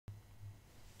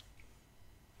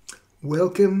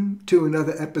Welcome to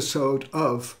another episode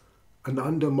of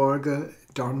Ananda Marga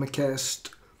Dharmacast.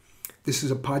 This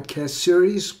is a podcast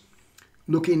series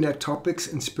looking at topics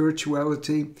in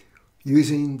spirituality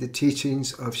using the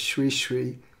teachings of Shrii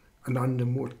Shrii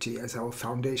Anandamurti as our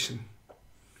foundation.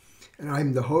 And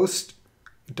I'm the host,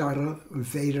 Dada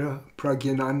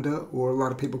Vedaprajinananda, or a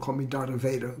lot of people call me Dada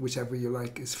Veda, whichever you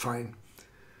like is fine.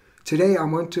 Today I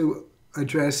want to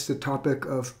address the topic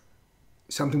of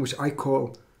something which I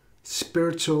call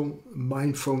spiritual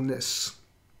mindfulness.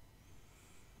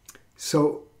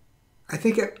 So I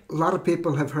think a lot of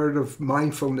people have heard of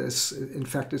mindfulness. In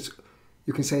fact,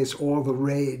 you can say it's all the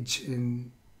rage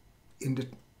in the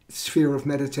sphere of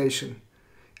meditation.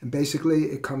 And basically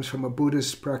it comes from a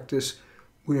Buddhist practice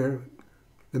where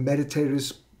the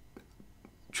meditators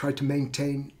try to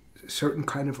maintain a certain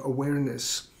kind of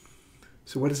awareness.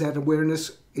 So what is that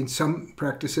awareness? In some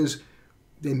practices,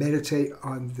 they meditate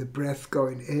on the breath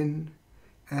going in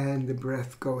and the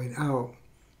breath going out.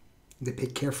 They pay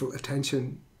careful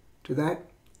attention to that,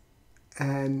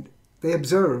 and they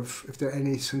observe if there are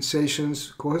any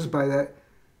sensations caused by that.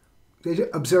 They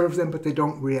observe them, but they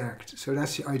don't react. So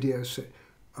that's the idea: so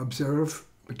observe,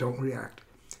 but don't react.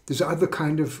 There's other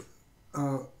kind of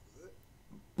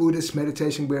Buddhist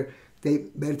meditation where they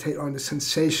meditate on the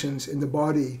sensations in the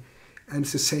body, and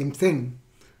it's the same thing,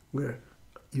 where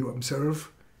you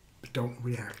observe, but don't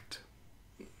react.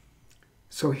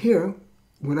 So here,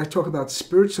 when I talk about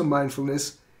spiritual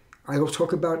mindfulness, I will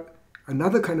talk about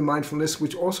another kind of mindfulness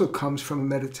which also comes from a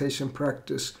meditation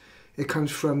practice. It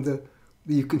comes from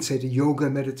you can say the yoga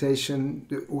meditation,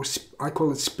 or I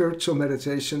call it spiritual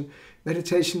meditation.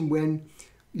 Meditation when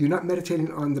you're not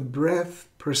meditating on the breath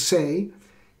per se,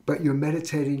 but you're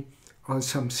meditating on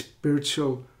some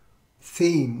spiritual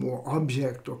theme or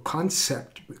object or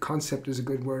concept. Concept is a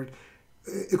good word.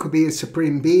 It could be a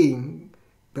supreme being,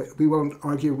 but we won't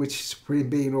argue which supreme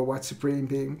being or what supreme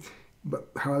being, but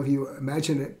however you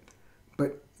imagine it.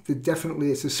 But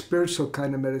definitely it's a spiritual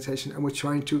kind of meditation, and we're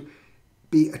trying to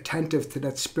be attentive to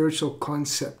that spiritual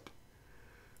concept.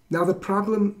 Now there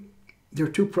are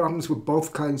two problems with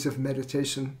both kinds of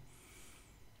meditation,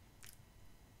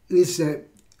 is that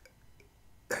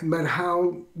no matter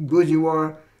how good you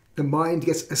are, the mind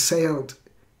gets assailed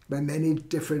by many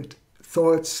different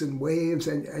thoughts and waves,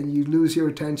 and you lose your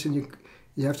attention.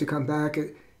 You have to come back.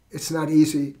 It's not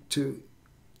easy to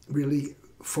really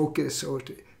focus or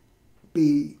to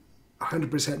be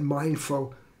 100%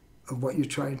 mindful of what you're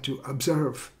trying to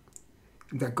observe.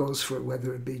 And that goes for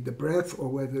whether it be the breath or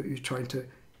whether you're trying to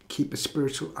keep a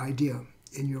spiritual idea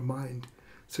in your mind.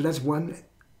 So that's one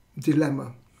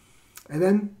dilemma. And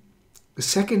then the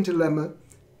second dilemma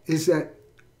is that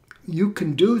you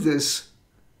can do this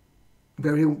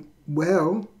very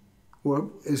well, or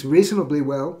as reasonably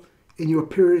well, in your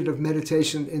period of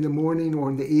meditation in the morning or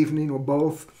in the evening or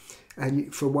both.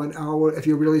 And for 1 hour, if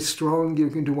you're really strong, you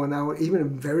can do 1 hour.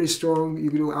 Even very strong, you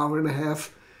can do an hour and a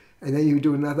half, and then you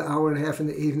do another hour and a half in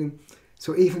the evening.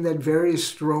 So even that very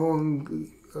strong,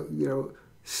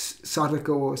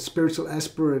 sadhaka or spiritual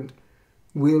aspirant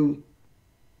will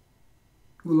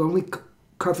only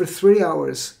cover 3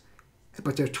 hours,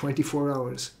 but they're 24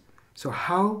 hours. So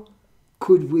how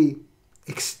could we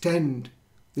extend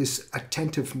this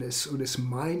attentiveness or this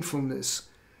mindfulness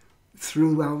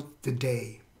throughout the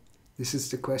day? This is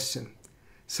the question.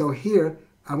 So here,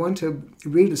 I want to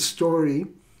read a story.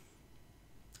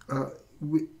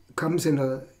 Comes in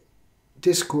a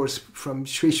discourse from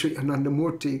Shrii Shrii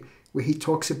Anandamurti, where he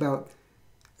talks about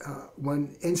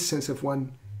one instance of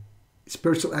one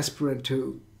spiritual aspirant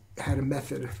who had a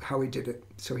method of how he did it.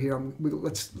 So here,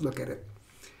 let's look at it.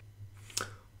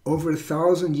 Over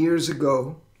 1,000 years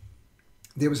ago,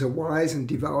 there was a wise and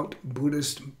devout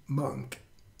Buddhist monk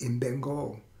in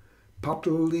Bengal,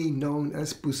 popularly known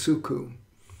as Bhusuku.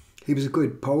 He was a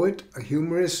good poet, a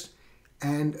humorist,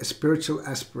 and a spiritual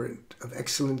aspirant of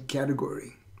excellent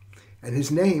category. And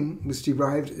his name was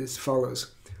derived as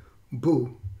follows.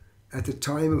 Bu, at the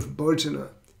time of bhajana,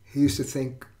 he used to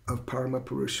think of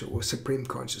Paramapurusha, or Supreme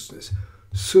Consciousness.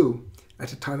 Su, at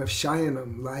the time of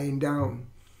shayanam, lying down,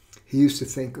 he used to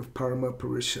think of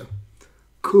Paramapurusha.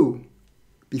 Ku,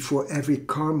 before every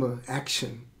karma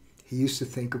action, he used to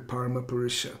think of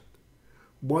Paramapurusha.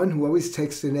 One who always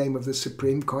takes the name of the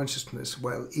Supreme Consciousness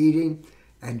while eating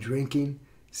and drinking,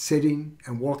 sitting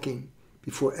and walking,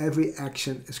 before every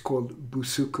action is called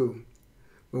Bhusuku.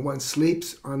 When one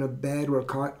sleeps on a bed or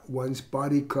cot, one's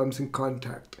body comes in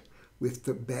contact with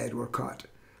the bed or cot.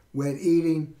 When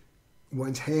eating,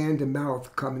 one's hand and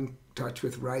mouth come in touch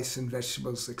with rice and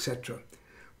vegetables, etc.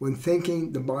 When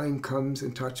thinking, the mind comes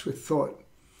in touch with thought.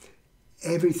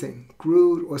 everything,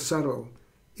 crude or subtle,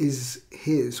 is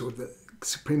his, or the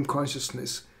Supreme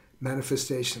Consciousness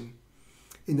manifestation.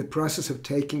 In the process of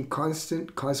taking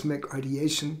constant cosmic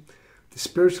ideation, the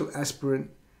spiritual aspirant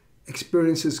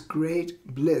experiences great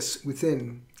bliss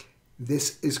within.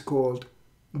 This is called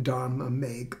Dharma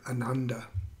Meg Ananda.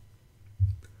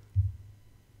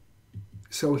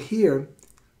 So here,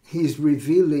 he's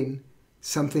revealing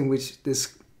something which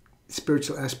this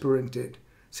spiritual aspirant did.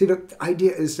 See, the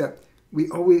idea is that we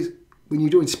always, when you're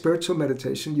doing spiritual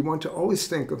meditation, you want to always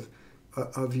think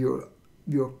of your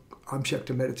object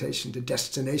of meditation, the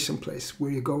destination place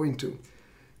where you're going to.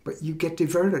 But you get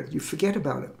diverted, you forget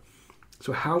about it.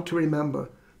 So how to remember?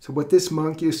 So what this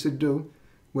monk used to do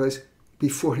was,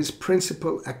 before his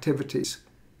principal activities,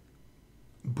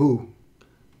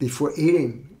 before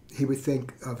eating, he would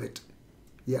think of it.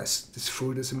 Yes, this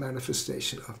food is a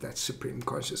manifestation of that Supreme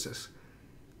Consciousness,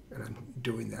 and I'm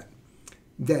doing that.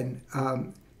 Then,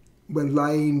 when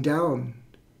lying down,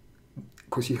 of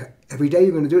course, every day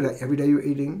you're going to do that. Every day you're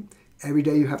eating, every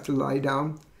day you have to lie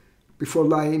down. Before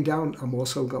lying down, I'm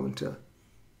also going to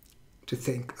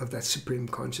think of that Supreme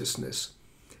Consciousness.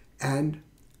 And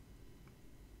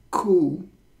ku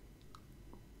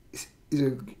is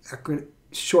a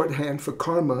shorthand for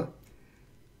karma.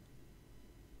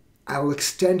 I will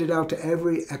extend it out to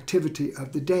every activity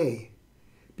of the day.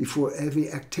 Before every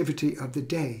activity of the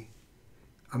day,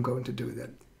 I'm going to do that.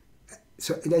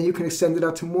 So then you can extend it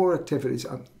out to more activities.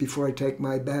 Before I take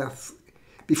my bath,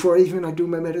 before even I do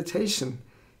my meditation,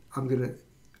 I'm going to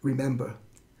remember.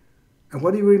 And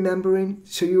what are you remembering?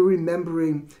 So you're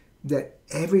remembering that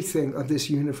everything of this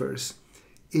universe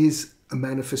is a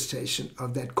manifestation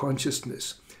of that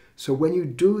consciousness. So when you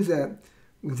do that,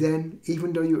 then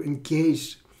even though you're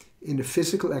engaged in a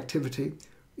physical activity,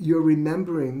 you're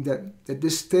remembering that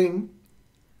this thing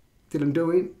that I'm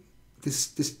doing,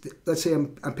 this let's say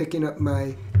I'm picking up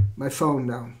my phone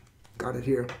now, got it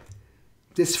here.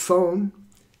 This phone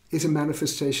is a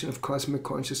manifestation of cosmic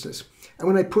consciousness. And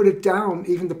when I put it down,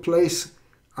 even the place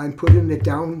I'm putting it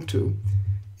down to,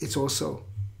 it's also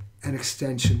an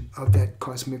extension of that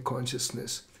cosmic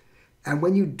consciousness. And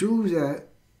when you do that,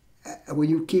 when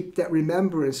you keep that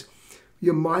remembrance,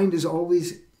 your mind is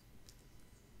always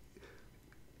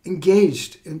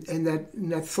engaged in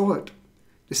that thought.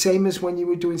 The same as when you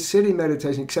were doing sitting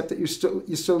meditation, except that you're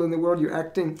still in the world, you're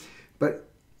acting, but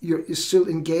you're still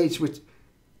engaged with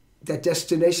that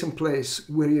destination place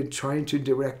where you're trying to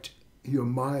direct your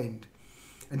mind.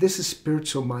 And this is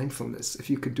spiritual mindfulness, if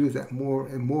you could do that more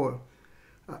and more.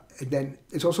 And then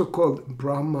it's also called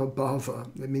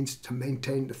Brahmabhava. That means to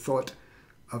maintain the thought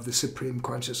of the Supreme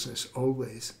Consciousness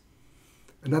always.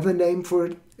 Another name for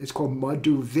it is called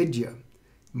Madhu Vidya.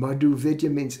 Madhu Vidya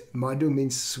means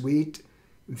sweet,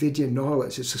 Vidya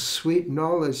knowledge. It's a sweet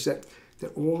knowledge that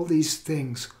all these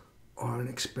things are an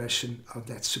expression of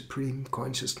that Supreme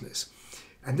Consciousness.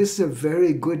 And this is a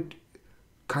very good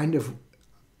kind of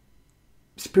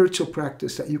spiritual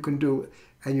practice that you can do,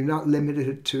 and you're not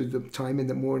limited to the time in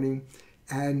the morning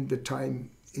and the time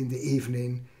in the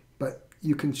evening, but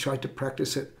you can try to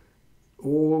practice it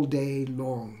all day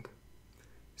long.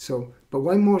 So, but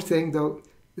one more thing though,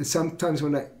 is sometimes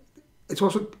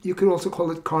you can also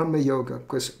call it karma yoga,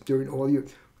 because during all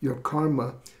your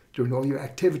karma, during all your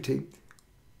activity,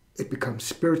 it becomes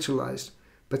spiritualized.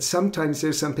 But sometimes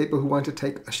there's some people who want to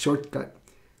take a shortcut.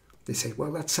 They say,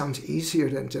 well, that sounds easier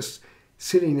than just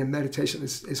sitting in meditation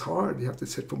is hard. You have to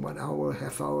sit for 1 hour,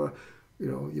 half hour,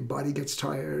 your body gets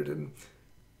tired, and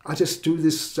I just do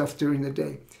this stuff during the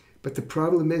day. But the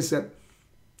problem is that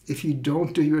if you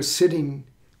don't do your sitting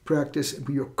practice,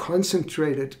 your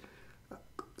concentrated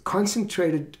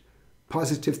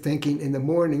positive thinking in the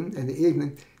morning and the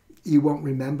evening, you won't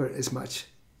remember as much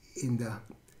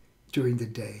during the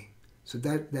day. So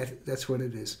that's what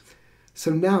it is. So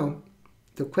now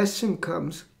the question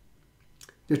comes,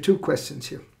 there are two questions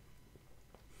here.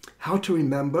 How to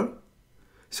remember?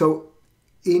 So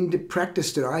in the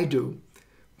practice that I do,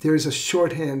 there is a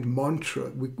shorthand mantra.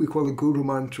 We call it Guru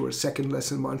Mantra or second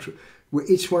lesson mantra, where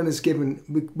each one is given,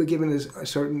 we're given a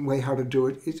certain way how to do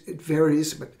it. It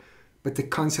varies, but the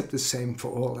concept is the same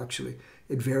for all, actually.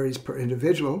 It varies per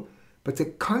individual, but the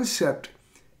concept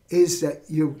is that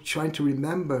you're trying to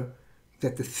remember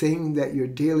that the thing that you're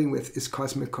dealing with is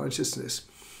cosmic consciousness.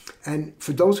 And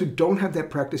for those who don't have that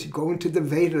practice, you go into the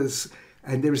Vedas,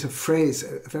 and there's a phrase,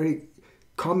 a very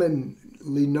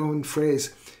commonly known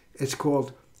phrase. It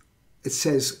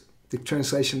says, the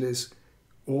translation is,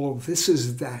 all this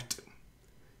is that.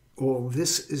 All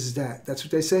this is that. That's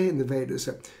what they say in the Vedas,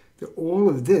 that all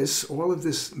of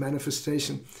this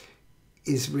manifestation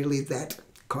is really that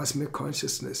cosmic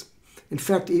consciousness. In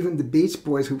fact, even the Beach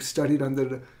Boys, who studied under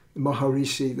the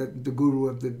Maharishi, the guru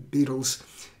of the Beatles,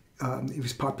 he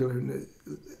was popular in the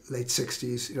late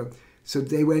 60s, you know. So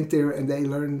they went there and they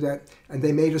learned that, and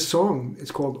they made a song. It's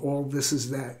called All This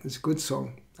Is That. It's a good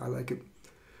song. I like it.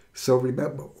 So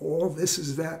remember, all this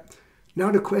is that.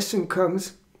 Now the question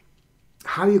comes,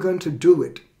 how are you going to do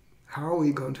it? How are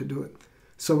you going to do it?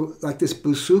 So like this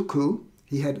Bhusuku,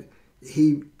 he had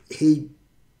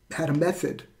a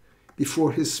method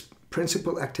before his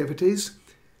principal activities.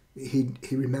 He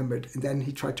remembered, and then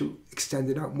he tried to extend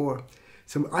it out more.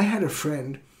 So I had a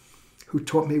friend who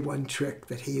taught me one trick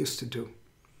that he used to do.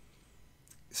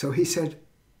 So he said,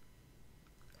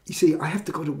 you see, I have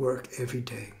to go to work every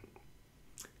day.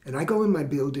 And I go in my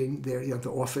building there, you know, the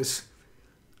office.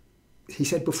 He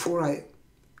said, before I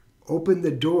open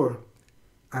the door,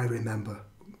 I remember,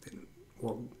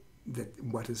 well, that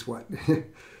what is what.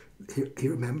 He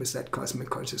remembers that cosmic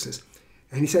consciousness.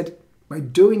 And he said, by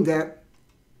doing that,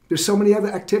 there's so many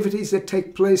other activities that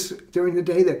take place during the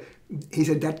day that he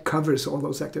said that covers all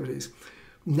those activities.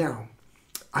 Now,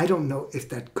 I don't know if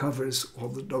that covers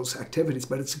all of those activities,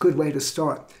 but it's a good way to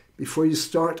start. Before you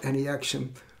start any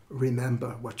action,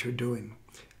 remember what you're doing,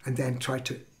 and then try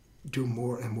to do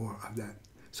more and more of that.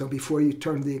 So before you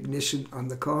turn the ignition on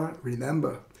the car,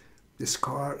 remember, this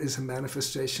car is a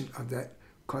manifestation of that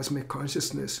cosmic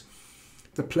consciousness.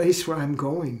 The place where I'm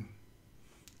going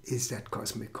is that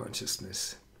cosmic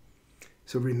consciousness.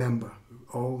 So remember,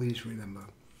 always remember.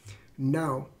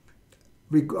 Now,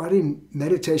 regarding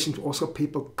meditation, also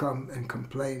people come and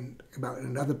complain about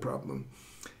another problem,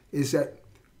 is that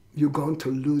you're going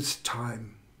to lose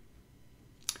time.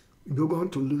 You're going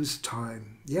to lose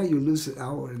time. Yeah, you lose an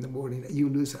hour in the morning, you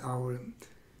lose an hour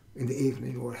in the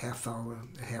evening, or a half hour.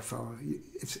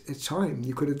 It's time.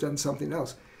 You could have done something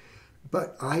else.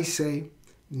 But I say,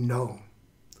 no,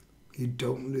 you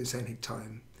don't lose any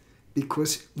time,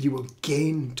 because you will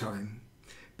gain time.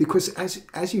 Because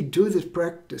as you do this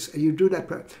practice, and you do that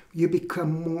practice, you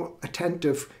become more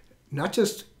attentive, not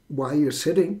just while you're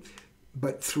sitting,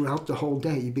 but throughout the whole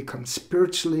day. You become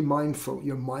spiritually mindful.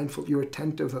 You're mindful, you're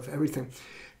attentive of everything.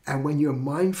 And when you're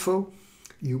mindful,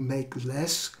 you make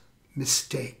less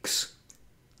mistakes.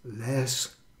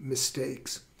 Less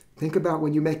mistakes. Think about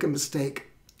when you make a mistake,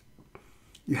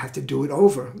 you have to do it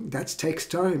over. That takes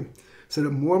time. So the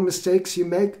more mistakes you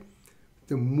make,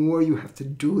 the more you have to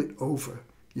do it over.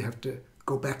 You have to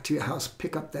go back to your house,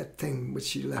 pick up that thing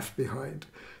which you left behind,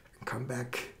 and come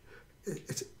back.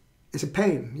 It's a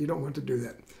pain. You don't want to do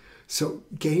that. So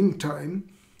gain time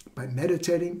by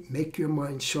meditating, make your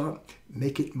mind sharp,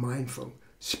 make it mindful,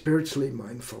 spiritually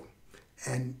mindful.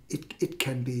 And it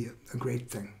can be a great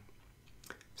thing.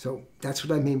 So that's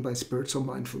what I mean by spiritual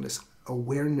mindfulness.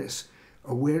 Awareness.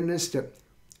 Awareness that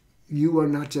you are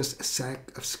not just a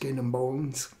sack of skin and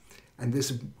bones. And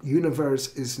this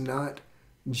universe is not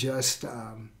just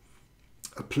a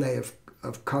play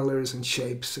of colors and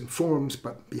shapes and forms,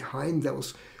 but behind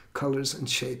those colors and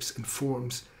shapes and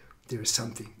forms, there is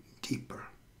something deeper.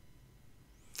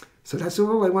 So that's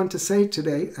all I want to say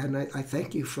today, and I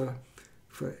thank you for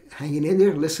hanging in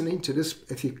there, listening to this,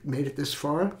 if you made it this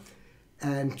far,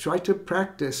 and try to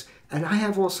practice. And I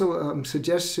have also a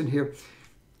suggestion here.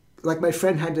 Like my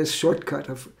friend had this shortcut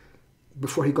of,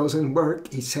 before he goes in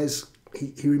work, he says,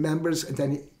 he remembers, and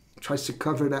then he tries to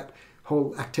cover that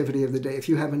whole activity of the day. If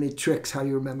you have any tricks, how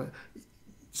you remember,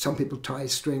 some people tie a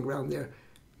string around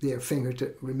their finger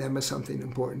to remember something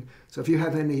important. So if you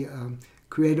have any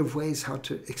creative ways how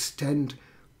to extend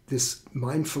this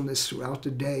mindfulness throughout the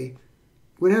day,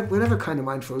 whatever kind of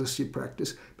mindfulness you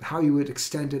practice, but how you would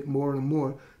extend it more and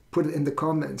more, put it in the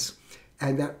comments.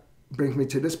 And that brings me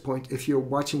to this point. If you're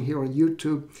watching here on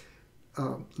YouTube,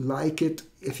 like it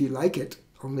if you like it.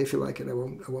 Only if you like it. I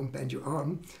won't bend your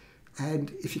arm.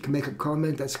 And if you can make a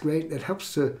comment, that's great. It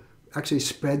helps to actually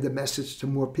spread the message to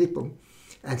more people.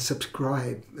 And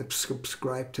subscribe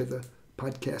to the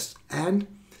podcast. And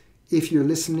if you're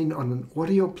listening on an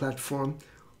audio platform,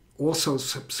 also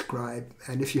subscribe.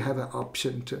 And if you have an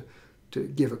option to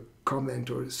give a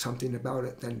comment or something about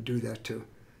it, then do that too.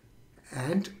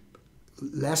 And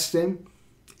last thing,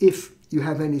 if you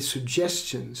have any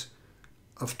suggestions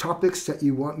of topics that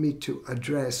you want me to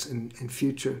address in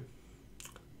future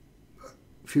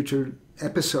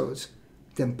episodes,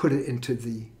 then put it into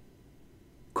the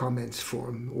comments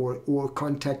form or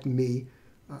contact me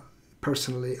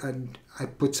personally, and I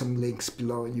put some links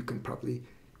below, and you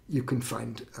can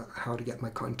find how to get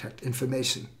my contact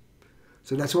information.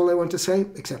 So that's all I want to say,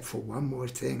 except for one more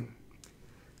thing.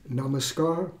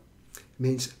 Namaskar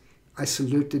means I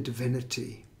salute the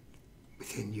divinity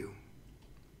within you.